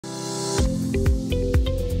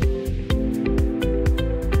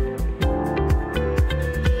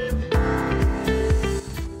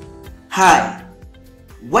Hi,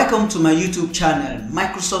 welcome to my YouTube channel,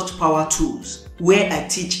 Microsoft Power Tools, where I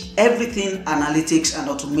teach everything analytics and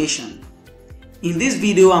automation. In this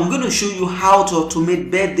video, I'm going to show you how to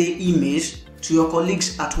automate birthday emails to your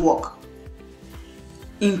colleagues at work.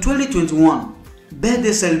 In 2021,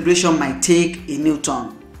 birthday celebration might take a new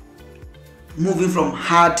turn, moving from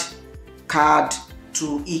hard card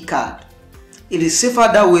to e-card. It is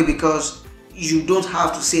safer that way because you don't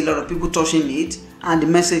have to see a lot of people touching it and the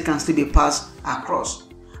message can still be passed across.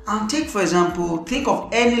 And think of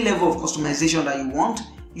any level of customization that you want,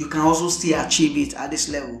 you can also still achieve it at this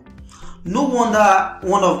level. No wonder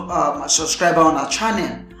one of my subscribers on our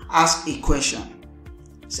channel asked a question.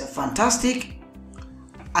 He said, fantastic,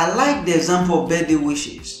 I like the example of birthday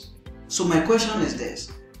wishes. So my question is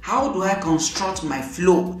this: how do I construct my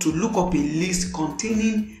flow to look up a list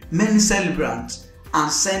containing many celebrants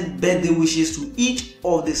and send birthday wishes to each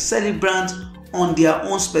of the celebrants on their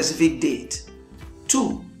own specific date?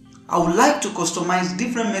 2. I would like to customize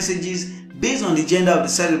different messages based on the gender of the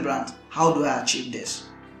celebrant. How do I achieve this?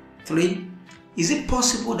 3. Is it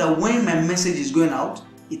possible that when my message is going out,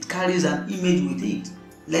 it carries an image with it?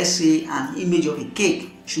 Let's say an image of a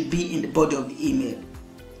cake should be in the body of the email.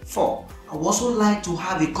 4. I would also like to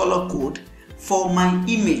have a color code for my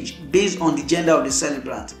image based on the gender of the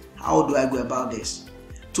celebrant. How do I go about this?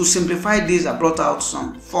 To simplify this, I brought out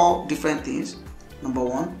 4 different things. Number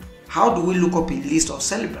 1, how do we look up a list of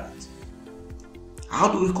celebrants? How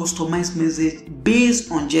do we customize message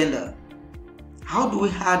based on gender? How do we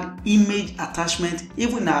add image attachment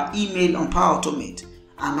even in our email on Power Automate?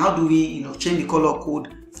 And how do we change the color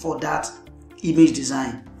code for that image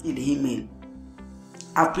design in the email?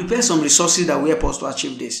 I've prepared some resources that will help us to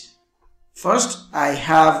achieve this. First,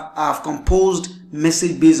 I've composed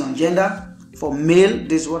message based on gender. For male,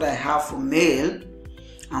 this is what I have for male,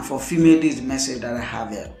 and for female, this is the message that I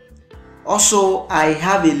have here. Also, I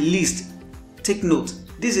have a list. Take note,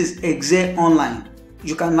 this is Excel online.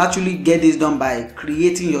 You can actually get this done by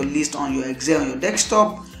creating your list on your Excel on your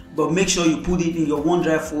desktop, but make sure you put it in your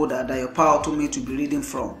OneDrive folder that your Power Automate will be reading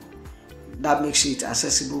from. That makes it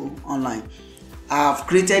accessible online. I've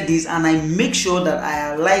created this and I make sure that I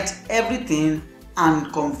highlight everything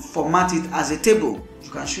and format it as a table. You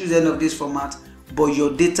can choose any of this format, but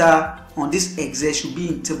your data on this Excel should be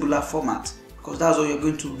in tabular format because that's what you're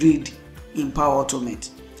going to read in Power Automate.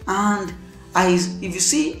 And if you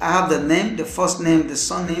see, I have the name, the first name, the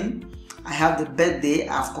surname, I have the birthday,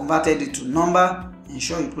 I've converted it to number,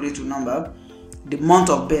 ensure you put it to number, the month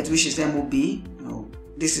of birth, which is MOB,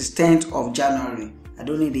 this is 10th of January, I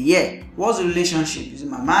don't need the year. What's the relationship? Is it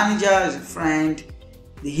my manager, is it a friend,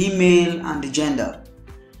 the email, and the gender?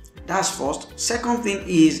 That's first. Second thing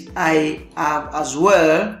is I have as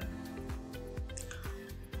well,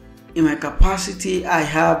 in my capacity, I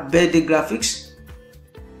have birthday graphics.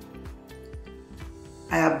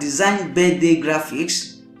 I have designed birthday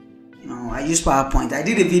graphics. I use PowerPoint. I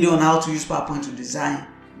did a video on how to use PowerPoint to design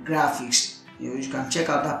graphics. You can check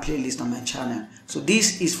out that playlist on my channel. So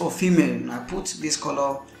this is for female. I put this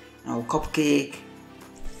color, cupcake,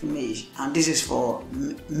 female, and this is for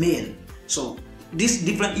male. So these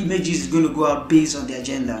different images is going to go out based on their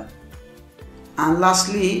gender. And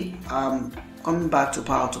lastly, coming back to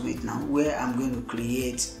Power Automate now, where I'm going to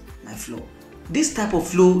create my flow. This type of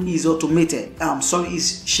flow is automated.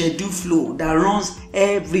 Is scheduled flow that runs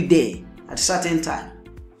every day at a certain time.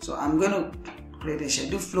 So I'm going to create a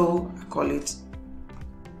scheduled flow. I call it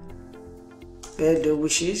birthday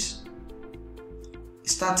wishes.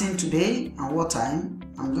 Starting today and what time?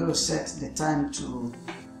 I'm going to set the time to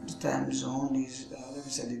the time zone is let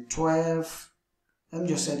me set it 12. Let me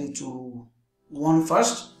just set it to 1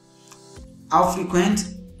 first. How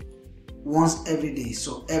frequent? Once every day.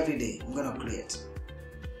 So every day I'm going to create.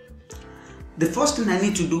 The first thing I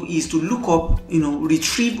need to do is to look up,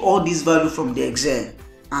 retrieve all these values from the Excel,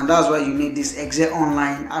 and that's why you need this Excel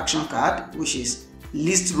online action card, which is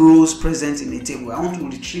list rows present in a table. I want to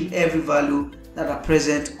retrieve every value that are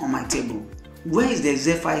present on my table. Where is the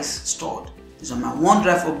Excel files stored? It's on my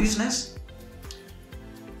OneDrive for business.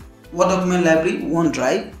 What document library?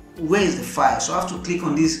 OneDrive. Where is the file? So I have to click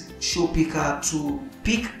on this show picker to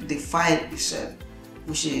pick the file itself,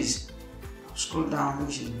 which is, scroll down,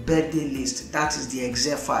 which is birthday list. That is the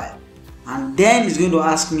Excel file. And then it's going to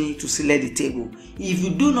ask me to select the table. If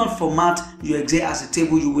you do not format your Excel as a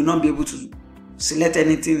table, you will not be able to select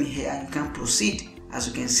anything here and you can proceed. As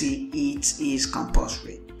you can see, it is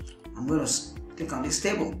compulsory. I'm going to click on this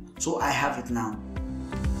table. So I have it now.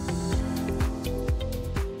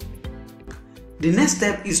 The next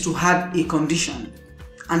step is to add a condition.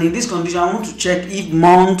 And in this condition, I want to check if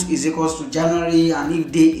month is equals to January and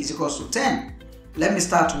if day is equals to 10. Let me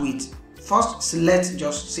start with, first select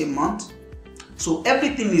just say month. So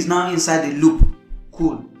everything is now inside the loop.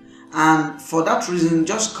 Cool. And for that reason,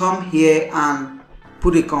 just come here and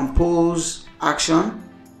put a compose action.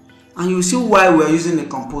 And you see why we are using the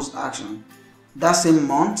compose action. That same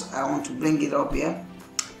month, I want to bring it up here.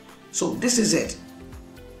 So this is it.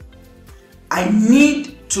 I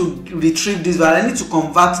need to retrieve this value. I need to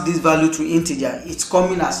convert this value to integer. It's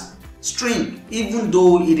coming as string, even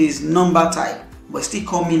though it is number type, but still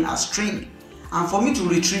coming as string. And for me to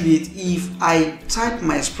retrieve it, if I type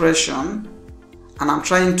my expression and I'm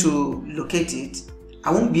trying to locate it,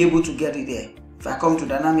 I won't be able to get it there. If I come to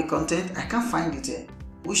dynamic content, I can't find it here,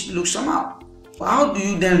 which looks somehow. So how do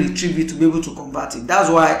you then retrieve it to be able to convert it? That's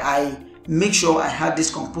why I make sure I have this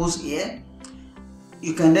compose here.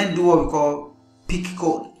 You can then do what we call pick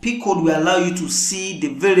code. Pick code will allow you to see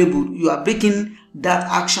the variable. You are breaking that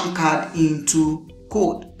action card into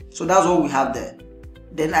code. So that's what we have there.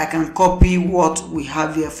 Then I can copy what we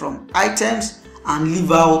have here from items and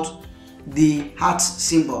leave out the heart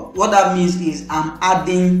symbol. What that means is I'm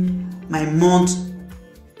adding my month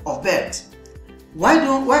of birth.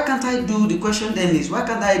 Why can't I do, the question then is, why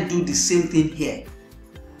can't I do the same thing here?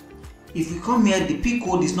 If you come here, the pick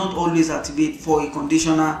code is not always activated for a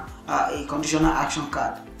conditional action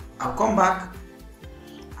card. I'll come back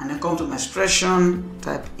and then come to my expression,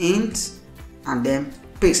 type int and then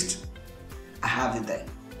paste. I have it there.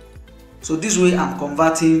 So this way I'm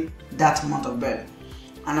converting that month of birth.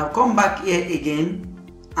 And I'll come back here again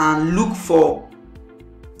and look for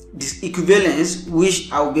this equivalence,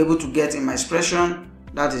 which I will be able to get in my expression.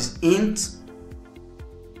 That is int.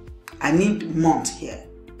 I need month here.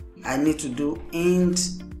 I need to do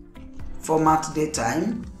int format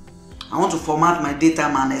datetime. I want to format my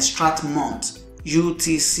datetime and extract month,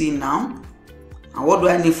 UTC now. And what do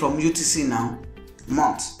I need from UTC now?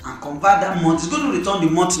 Month. And convert that month. It's going to return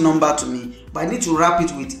the month number to me, but I need to wrap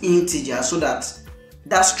it with integer so that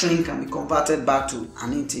that string can be converted back to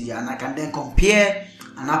an integer, and I can then compare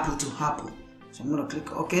an apple to apple. So I'm going to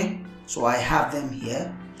click OK. So I have them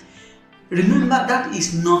here. Remember, that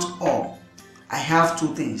is not all. I have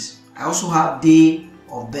two things. I also have day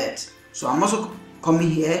of birth. So I'm also coming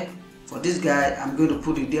here for this guy. I'm going to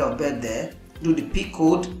put the day of birth there, do the pick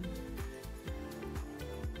code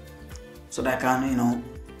so that I can,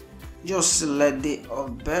 just select day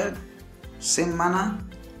of birth, same manner.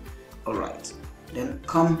 Alright, then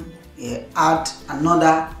come here, add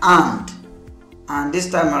another and this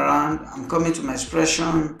time around I'm coming to my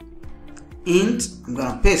expression int, I'm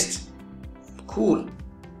gonna paste. Cool.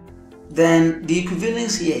 Then the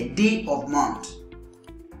equivalence here, day of month.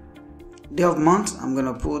 Day of month, I'm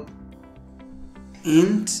gonna put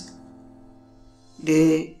int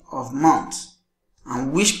day of month.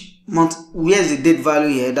 And which month, where's the date value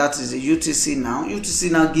here? That is the UTC now.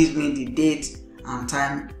 UTC now gives me the date and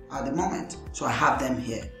time at the moment. So I have them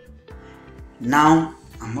here. Now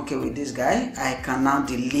I'm okay with this guy. I can now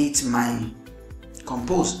delete my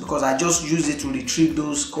compose because I just used it to retrieve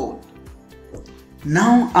those code.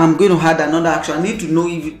 Now I'm going to add another action. I need to know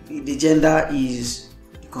if the gender is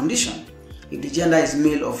the condition, if the gender is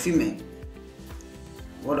male or female.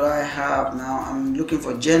 What do I have now? I'm looking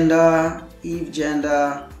for gender. If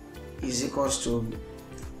gender is equals to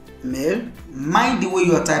male, mind the way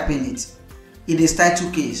you are typing it. It is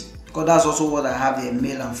title case because that's also what I have here,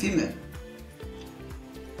 male and female.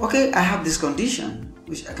 Okay, I have this condition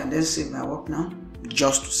which I can then save my work now,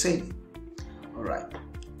 just to save. Alright.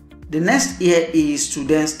 The next here is to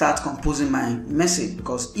then start composing my message,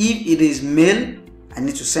 because if it is male, I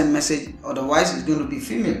need to send message, otherwise it's going to be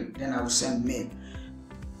female, then I will send male.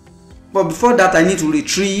 But before that, I need to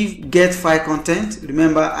retrieve get file content.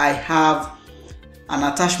 Remember, I have an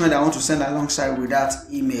attachment I want to send alongside with that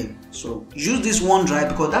email. So use this OneDrive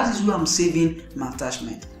because that is where I'm saving my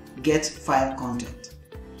attachment, get file content.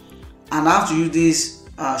 And I have to use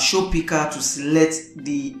this show picker to select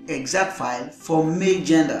the exact file for male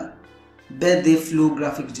gender, birthday flow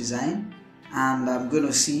graphic design, and I'm going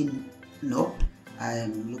to see, nope, I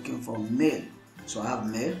am looking for male, so I have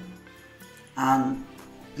male. And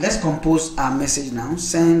let's compose our message now.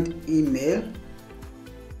 Send email,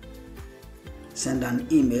 send an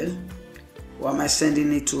email. What am I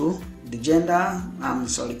sending it to? The gender,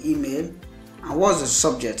 email. And what's the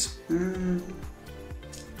subject?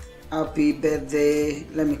 Happy birthday.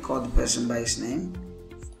 Let me call the person by his name,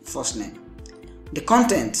 first name. The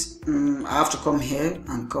content, I have to come here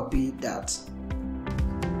and copy that.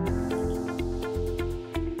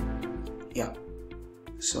 Yeah,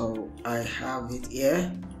 so I have it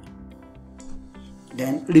here.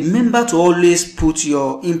 Then remember to always put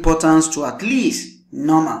your importance to at least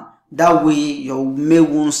normal. That way your mail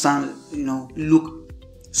won't sound, look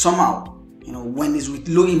somehow. When it's with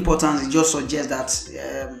low importance, it just suggests that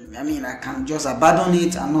I can just abandon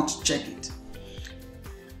it and not check it.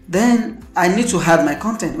 Then I need to add my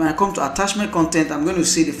content. When I come to attachment content, I'm going to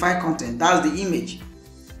see the file content. That's the image.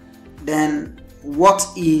 Then what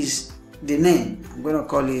is the name? I'm going to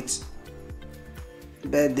call it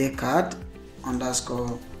birthday card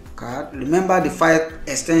 _ card. Remember the file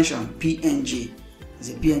extension PNG is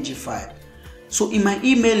a PNG file. So in my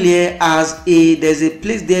email here, there's a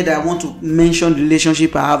place there that I want to mention the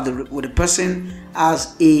relationship I have with the person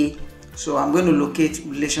as a. So I'm going to locate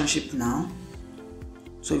relationship now.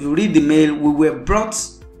 So if you read the mail, we were brought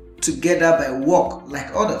together by work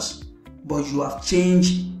like others, but you have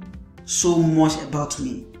changed so much about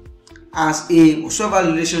me. As a whatever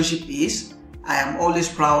relationship is, I am always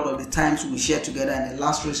proud of the times we shared together in the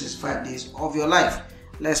last 365 days of your life.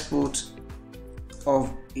 Let's put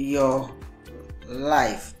of your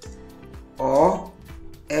life, or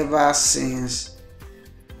ever since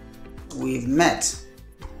we've met.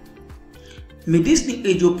 May this new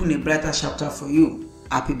age open a brighter chapter for you.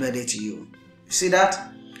 Happy birthday to you. You see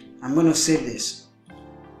that? I'm going to save this.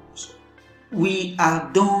 So, we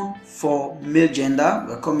are done for male gender.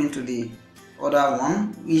 We're coming to the other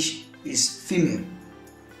one, which is female.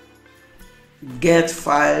 Get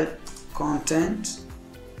file content.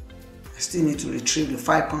 I still need to retrieve the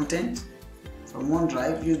file content from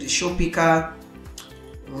OneDrive. Use the show picker,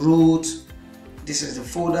 root. This is the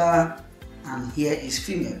folder, and here is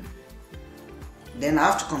female. Then I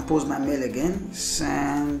have to compose my mail again.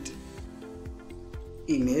 Send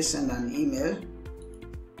email, send an email.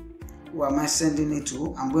 Who am I sending it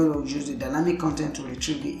to? I'm going to use the dynamic content to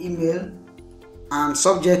retrieve the email, and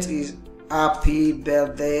subject is happy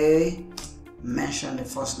birthday. Mention the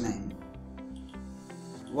first name.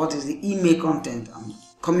 What is the email content? I'm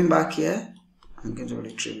coming back here. I'm going to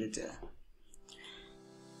retrieve it here.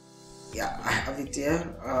 Yeah, I have it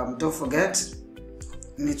here. Don't forget,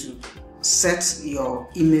 you need to set your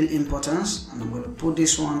email importance, and I'm going to put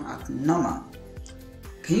this one at normal.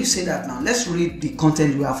 Can you say that now? Let's read the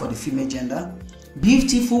content we have for the female gender.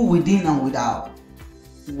 Beautiful within and without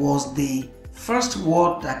was the first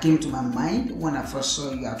word that came to my mind when I first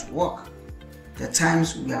saw you at work. The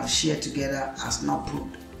times we have shared together has not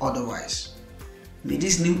proved otherwise. May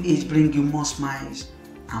this new age bring you more smiles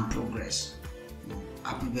and progress.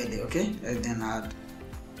 Happy birthday, okay? Let's then add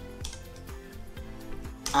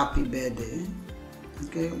happy birthday,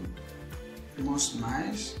 okay? More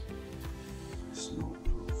smiles. Snow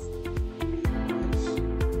proof.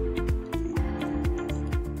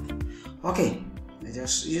 Okay, let's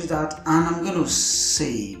just use that, and I'm going to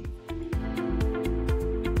save.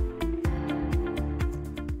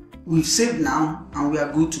 We've saved now, and we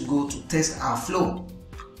are good to go to test our flow.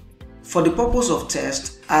 For the purpose of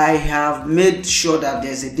test, I have made sure that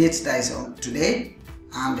there's a date that is on today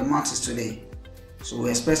and the month is today. So we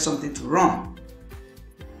expect something to run.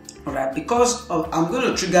 Alright, because I'm going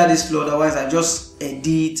to trigger this flow, otherwise I just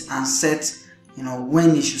edit and set,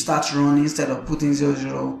 when it should start running instead of putting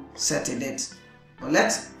 00, set a date. But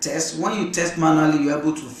let's test. When you test manually, you're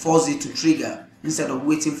able to force it to trigger instead of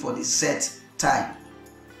waiting for the set time,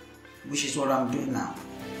 which is what I'm doing now.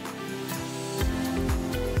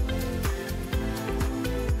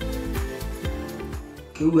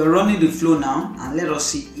 Okay, we're running the flow now, and let us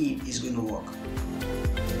see if it's going to work.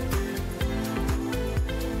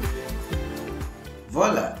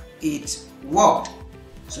 Voila, it worked.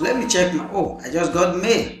 So let me check my, I just got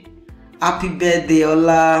mail. Happy birthday,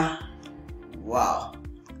 Ola. Wow.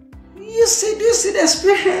 Do you see the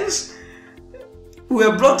experience? We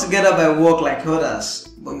were brought together by work like others,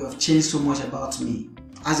 but you have changed so much about me.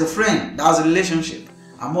 As a friend, that's a relationship.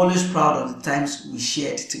 I'm always proud of the times we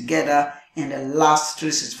shared together in the last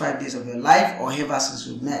 365 days of your life, or ever since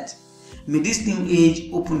we met. May this new age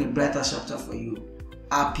open a brighter chapter for you.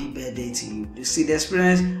 Happy birthday to you. You see the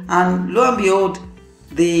experience, and lo and behold,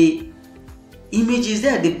 the image is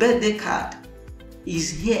there. The birthday card is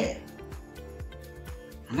here,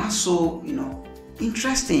 and that's so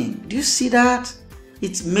interesting. Do you see that?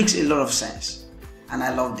 It makes a lot of sense, and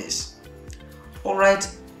I love this. All right,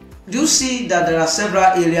 do you see that there are several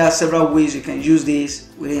areas, several ways you can use this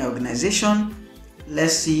within your organization?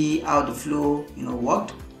 Let's see how the flow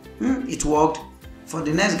worked. It worked. For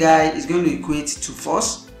the next guy, it's going to equate to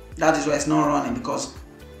false. That is why it's not running, because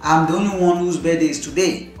I'm the only one whose birthday is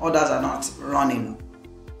today. Others are not running.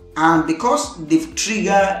 And because the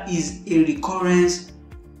trigger is a recurrence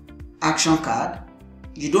action card,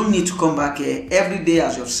 You don't need to come back here every day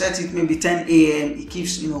as you've set it, maybe 10 a.m. It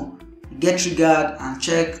keeps, get triggered and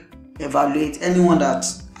check, evaluate. Anyone that,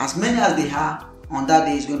 as many as they are on that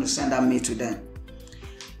day, is going to send that mail to them.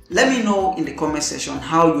 Let me know in the comment section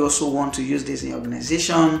how you also want to use this in your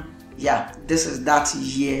organization. Yeah, this is that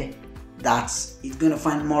year that it's going to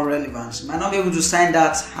find more relevance. You might not be able to sign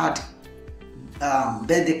that hard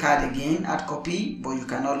birthday card again, hard copy, but you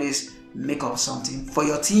can always make up something for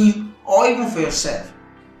your team or even for yourself.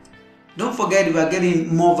 Don't forget, if you are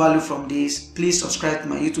getting more value from this, please subscribe to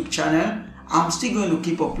my YouTube channel. I'm still going to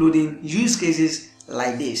keep uploading use cases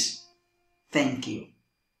like this. Thank you.